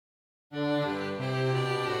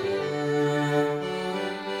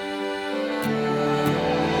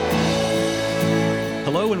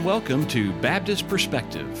welcome to Baptist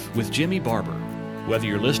Perspective with Jimmy Barber. Whether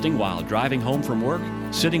you're listening while driving home from work,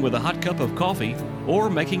 sitting with a hot cup of coffee, or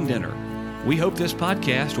making dinner, we hope this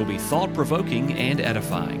podcast will be thought-provoking and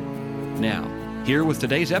edifying. Now, here with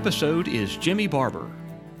today's episode is Jimmy Barber.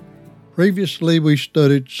 Previously, we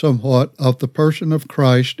studied somewhat of the person of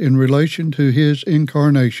Christ in relation to his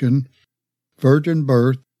incarnation, virgin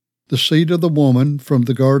birth, the seed of the woman from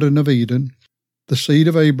the Garden of Eden, the seed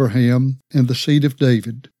of Abraham, and the seed of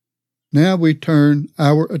David. Now we turn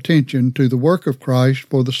our attention to the work of Christ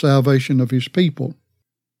for the salvation of his people.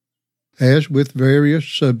 As with various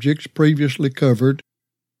subjects previously covered,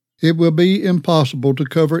 it will be impossible to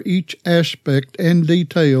cover each aspect and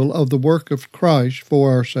detail of the work of Christ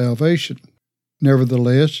for our salvation.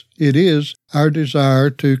 Nevertheless, it is our desire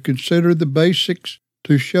to consider the basics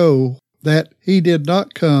to show that he did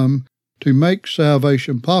not come to make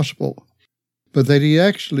salvation possible, but that he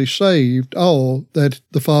actually saved all that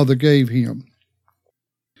the Father gave him.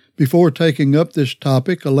 Before taking up this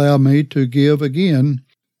topic, allow me to give again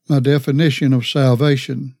my definition of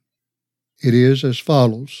salvation. It is as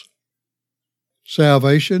follows.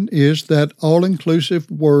 Salvation is that all-inclusive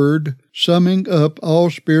word summing up all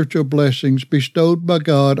spiritual blessings bestowed by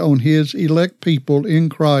God on his elect people in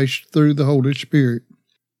Christ through the Holy Spirit.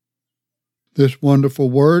 This wonderful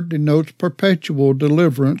word denotes perpetual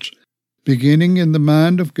deliverance beginning in the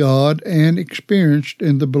mind of God and experienced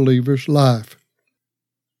in the believer's life.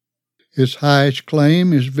 Its highest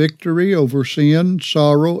claim is victory over sin,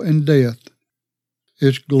 sorrow, and death.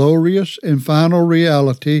 Its glorious and final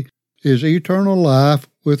reality is eternal life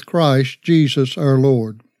with Christ Jesus our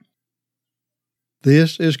Lord.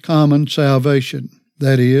 This is common salvation.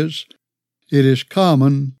 That is, it is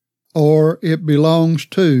common or it belongs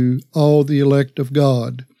to all the elect of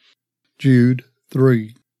God. Jude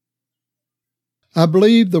 3. I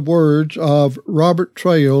believe the words of Robert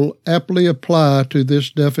Traill aptly apply to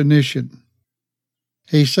this definition.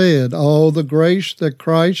 He said, "All the grace that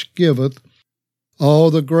Christ giveth,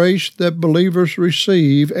 all the grace that believers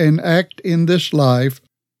receive and act in this life,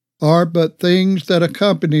 are but things that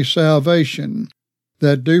accompany salvation,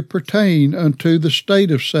 that do pertain unto the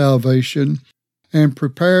state of salvation, and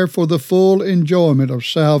prepare for the full enjoyment of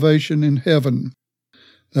salvation in heaven."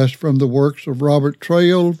 That's from the works of Robert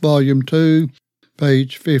Traill, Volume 2,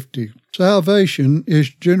 page 50. Salvation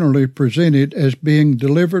is generally presented as being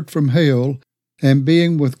delivered from hell and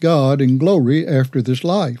being with God in glory after this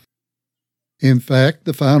life. In fact,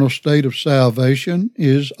 the final state of salvation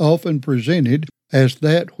is often presented as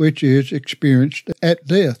that which is experienced at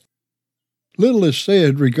death. Little is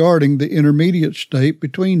said regarding the intermediate state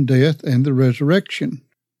between death and the resurrection.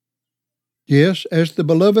 Yes, as the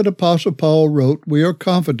beloved Apostle Paul wrote, we are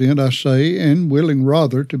confident, I say, and willing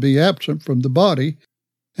rather to be absent from the body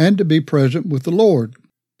and to be present with the Lord.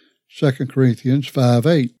 2 Corinthians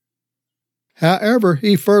 5:8. However,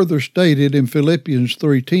 he further stated in Philippians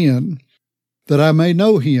 3:10, that I may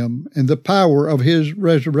know him and the power of his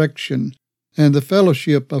resurrection and the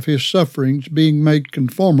fellowship of his sufferings, being made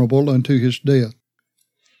conformable unto his death.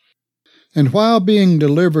 And while being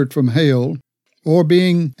delivered from hell, or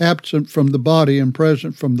being absent from the body and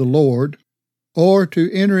present from the Lord, or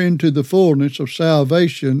to enter into the fullness of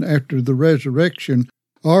salvation after the resurrection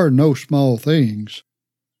are no small things.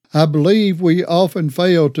 I believe we often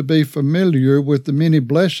fail to be familiar with the many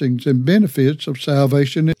blessings and benefits of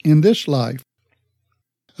salvation in this life.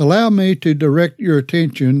 Allow me to direct your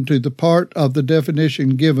attention to the part of the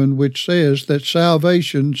definition given which says that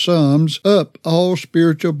salvation sums up all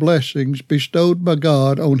spiritual blessings bestowed by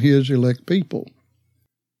God on his elect people.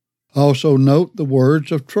 Also note the words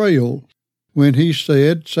of Traill when he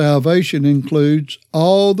said salvation includes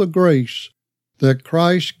all the grace that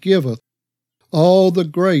Christ giveth, all the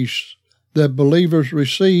grace that believers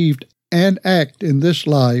received and act in this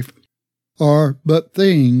life are but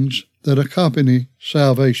things that accompany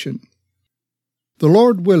salvation. The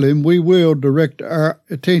Lord willing, we will direct our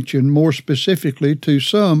attention more specifically to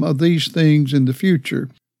some of these things in the future.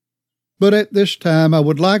 But at this time, I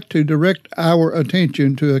would like to direct our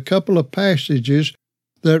attention to a couple of passages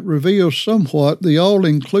that reveal somewhat the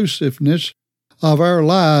all-inclusiveness of our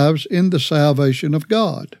lives in the salvation of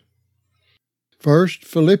God. First,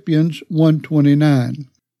 Philippians 1:29.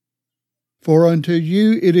 For unto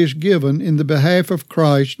you it is given in the behalf of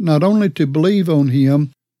Christ not only to believe on him,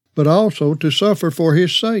 but also to suffer for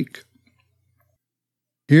his sake.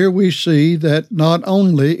 Here we see that not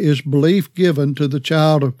only is belief given to the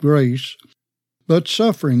child of grace, but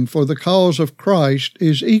suffering for the cause of Christ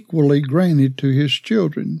is equally granted to his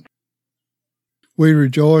children. We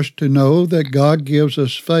rejoice to know that God gives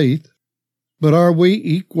us faith, But are we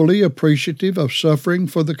equally appreciative of suffering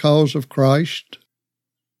for the cause of Christ?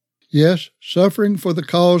 Yes, suffering for the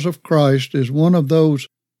cause of Christ is one of those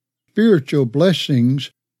spiritual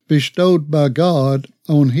blessings bestowed by God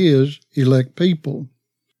on His elect people.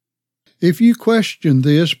 If you question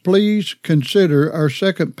this, please consider our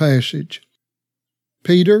second passage.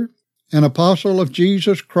 Peter, an apostle of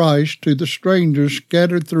Jesus Christ, to the strangers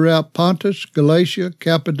scattered throughout Pontus, Galatia,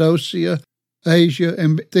 Cappadocia, Asia,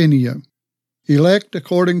 and Bithynia, elect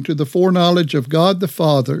according to the foreknowledge of God the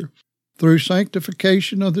Father, through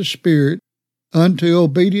sanctification of the Spirit, unto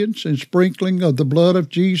obedience and sprinkling of the blood of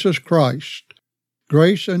Jesus Christ.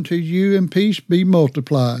 Grace unto you and peace be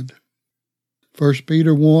multiplied. 1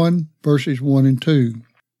 Peter 1, verses 1 and 2.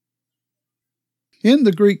 In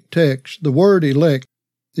the Greek text, the word elect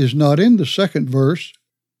is not in the second verse.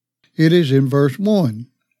 It is in verse 1.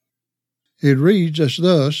 It reads as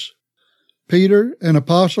thus, Peter, an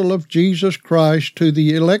apostle of Jesus Christ, to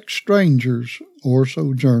the elect strangers, or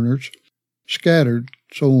sojourners, scattered,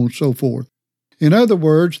 so on and so forth. In other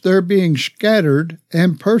words, their being scattered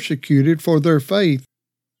and persecuted for their faith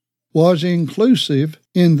was inclusive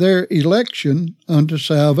in their election unto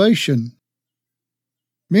salvation.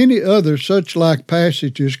 Many other such like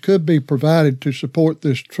passages could be provided to support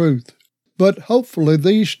this truth, but hopefully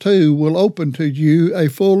these two will open to you a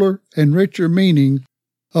fuller and richer meaning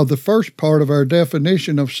of the first part of our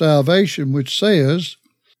definition of salvation, which says,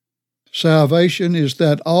 salvation is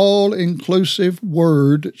that all-inclusive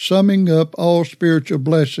word summing up all spiritual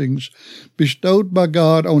blessings bestowed by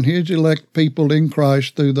God on His elect people in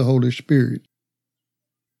Christ through the Holy Spirit.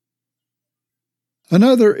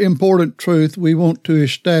 Another important truth we want to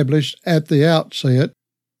establish at the outset,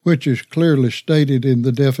 which is clearly stated in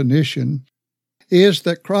the definition, is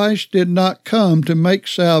that Christ did not come to make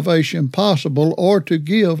salvation possible or to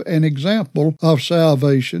give an example of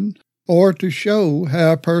salvation or to show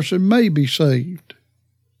how a person may be saved.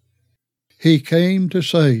 He came to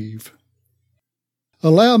save.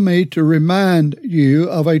 Allow me to remind you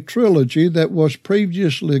of a trilogy that was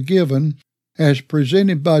previously given as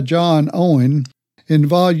presented by John Owen in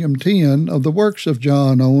Volume 10 of the Works of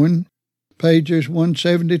John Owen, pages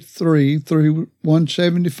 173 through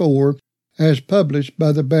 174, as published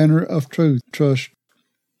by the Banner of Truth Trust.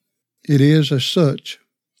 It is as such.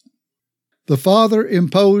 The Father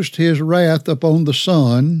imposed His wrath upon the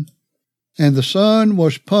Son, and the Son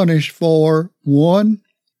was punished for 1.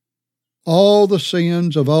 All the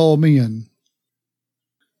sins of all men.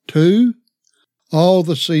 2. All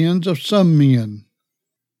the sins of some men.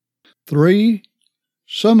 3.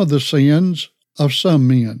 Some of the sins of some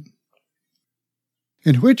men.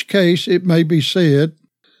 In which case it may be said,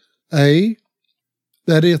 A,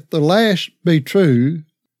 that if the last be true,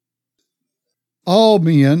 all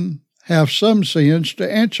men have some sins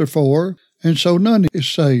to answer for, and so none is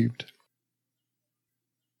saved.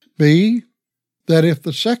 B, that if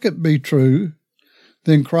the second be true,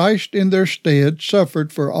 then Christ in their stead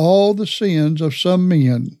suffered for all the sins of some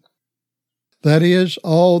men, that is,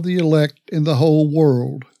 all the elect in the whole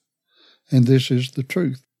world, and this is the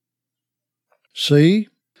truth. C,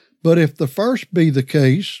 but if the first be the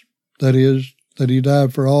case, that is, that He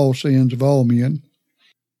died for all sins of all men,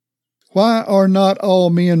 why are not all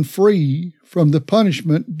men free from the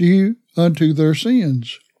punishment due unto their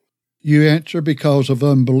sins? You answer, because of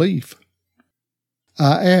unbelief.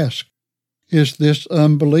 I ask, is this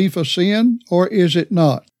unbelief a sin, or is it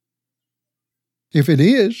not? If it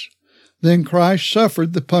is, then Christ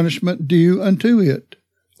suffered the punishment due unto it,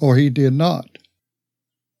 or He did not.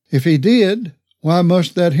 If He did, why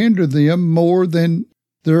must that hinder them more than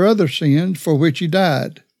their other sins for which He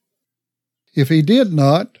died? If He did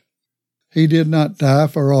not, He did not die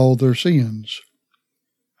for all their sins.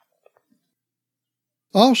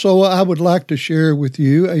 Also, I would like to share with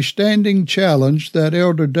you a standing challenge that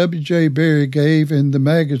Elder W.J. Berry gave in the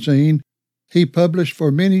magazine he published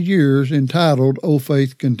for many years entitled O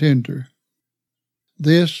Faith Contender.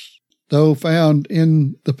 This, though found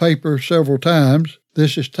in the paper several times,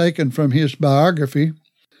 this is taken from his biography,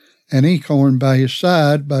 An Inkhorn by His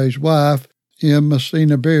Side by his wife, M.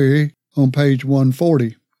 Messina Berry, on page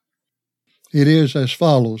 140. It is as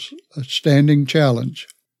follows, a standing challenge.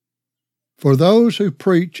 For those who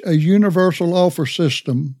preach a universal offer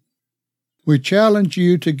system, we challenge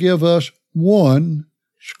you to give us one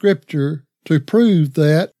scripture to prove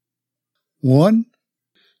that 1.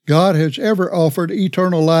 God has ever offered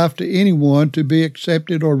eternal life to anyone to be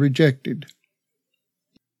accepted or rejected.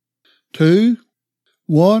 2.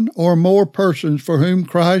 One or more persons for whom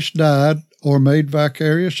Christ died or made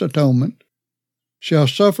vicarious atonement shall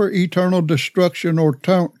suffer eternal destruction or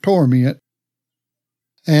torment,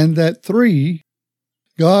 and that 3,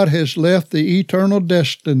 God has left the eternal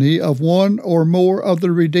destiny of one or more of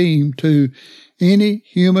the redeemed to any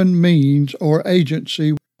human means or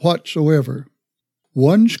agency whatsoever.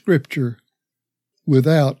 One Scripture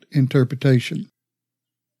without interpretation.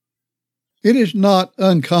 It is not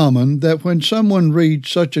uncommon that when someone reads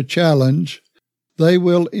such a challenge, they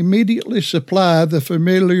will immediately supply the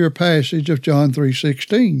familiar passage of John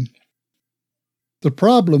 3:16. The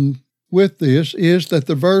problem with this is that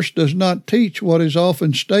the verse does not teach what is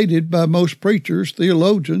often stated by most preachers,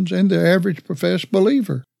 theologians, and the average professed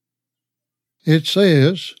believer. It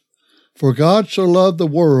says, "For God so loved the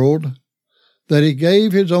world that he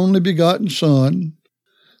gave his only begotten Son,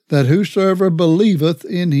 that whosoever believeth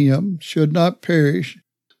in him should not perish,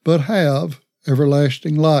 but have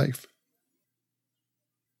everlasting life."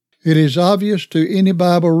 It is obvious to any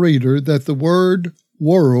Bible reader that the word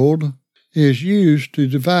world is used to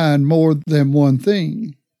define more than one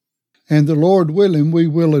thing, and the Lord willing, we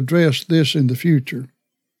will address this in the future.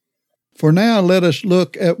 For now, let us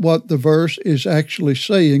look at what the verse is actually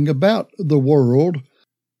saying about the world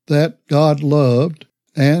that God loved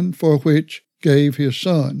and for which gave his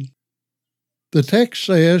Son. The text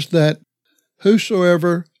says that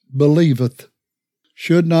whosoever believeth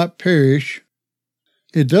should not perish.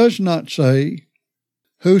 It does not say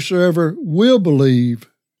whosoever will believe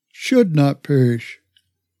should not perish.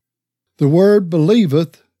 The word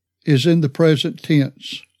believeth is in the present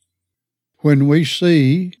tense. When we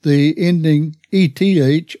see the ending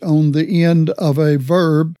ETH on the end of a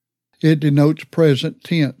verb, it denotes present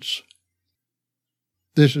tense.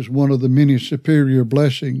 This is one of the many superior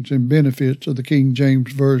blessings and benefits of the King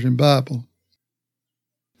James Version Bible.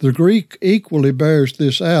 The Greek equally bears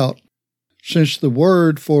this out, since the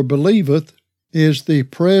word for believeth is the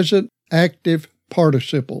present active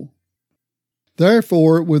participle.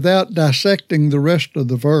 Therefore, without dissecting the rest of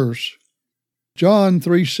the verse, John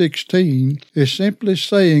 3:16 is simply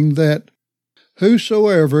saying that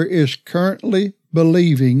whosoever is currently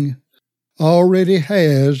believing already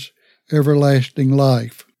has everlasting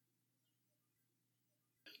life.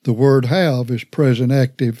 The word have is present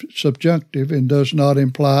active subjunctive and does not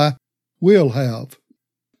imply will have,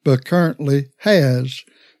 but currently has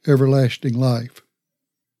everlasting life.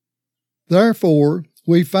 Therefore,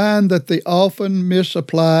 we find that the often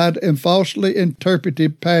misapplied and falsely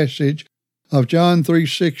interpreted passage of John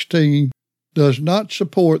 3:16 does not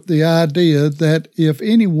support the idea that if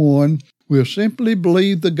anyone will simply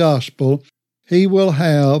believe the gospel, he will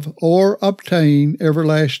have or obtain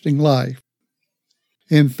everlasting life.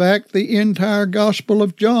 In fact, the entire Gospel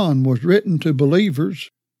of John was written to believers,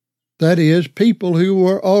 that is, people who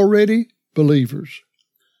were already believers.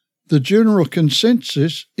 The general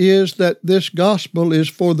consensus is that this gospel is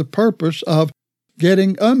for the purpose of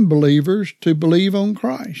getting unbelievers to believe on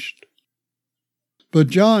Christ. But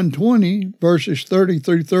John 20, verses 30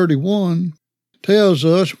 through 31, tells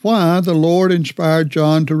us why the Lord inspired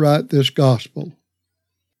John to write this gospel.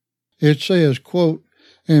 It says, quote,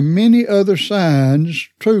 "And many other signs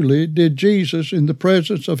truly did Jesus in the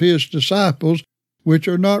presence of his disciples, which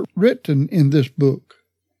are not written in this book.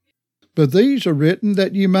 But these are written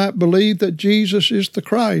that ye might believe that Jesus is the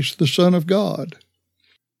Christ, the Son of God,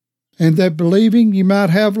 and that believing ye might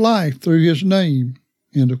have life through his name."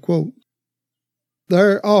 End of quote.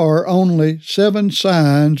 There are only 7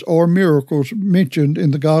 signs or miracles mentioned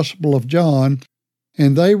in the Gospel of John,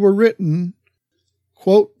 and they were written,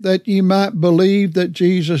 quote, "that ye might believe that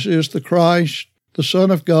Jesus is the Christ, the Son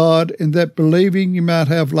of God, and that believing ye might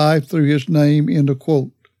have life through his name." End of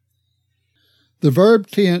quote. The verb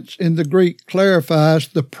tense in the Greek clarifies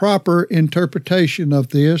the proper interpretation of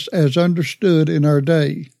this as understood in our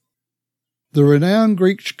day. The renowned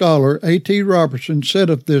Greek scholar A.T. Robertson said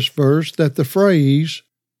of this verse that the phrase,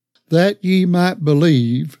 "that ye might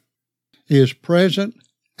believe," is present,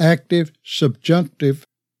 active, subjunctive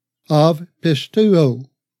of pisteuo,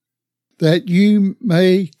 that you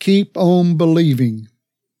may keep on believing.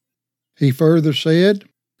 He further said,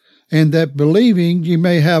 "and that believing ye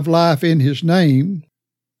may have life in his name,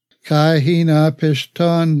 kai hina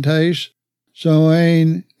pistantes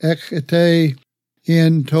zoen ekete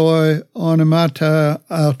in toi onomata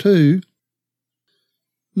autou."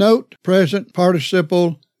 Note present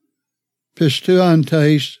participle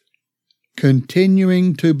pistuantes,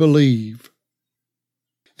 continuing to believe,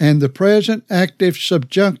 and the present active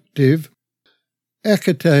subjunctive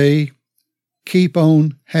ekete, keep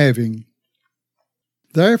on having.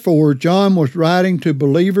 Therefore, John was writing to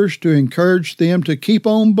believers to encourage them to keep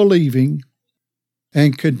on believing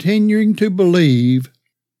and continuing to believe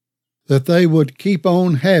that they would keep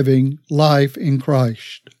on having life in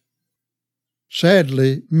Christ.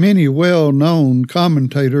 Sadly, many well-known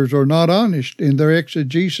commentators are not honest in their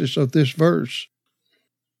exegesis of this verse.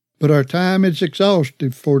 But our time is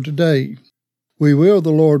exhaustive for today. We will, the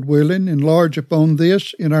Lord willing, enlarge upon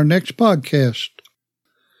this in our next podcast.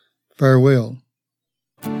 Farewell.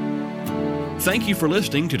 Thank you for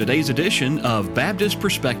listening to today's edition of Baptist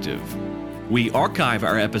Perspective. We archive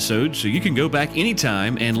our episodes so you can go back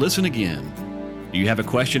anytime and listen again. Do you have a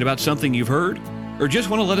question about something you've heard, or just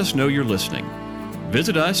want to let us know you're listening?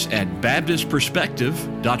 Visit us at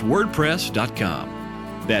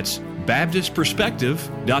baptistperspective.wordpress.com. That's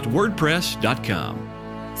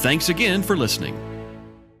baptistperspective.wordpress.com. Thanks again for listening.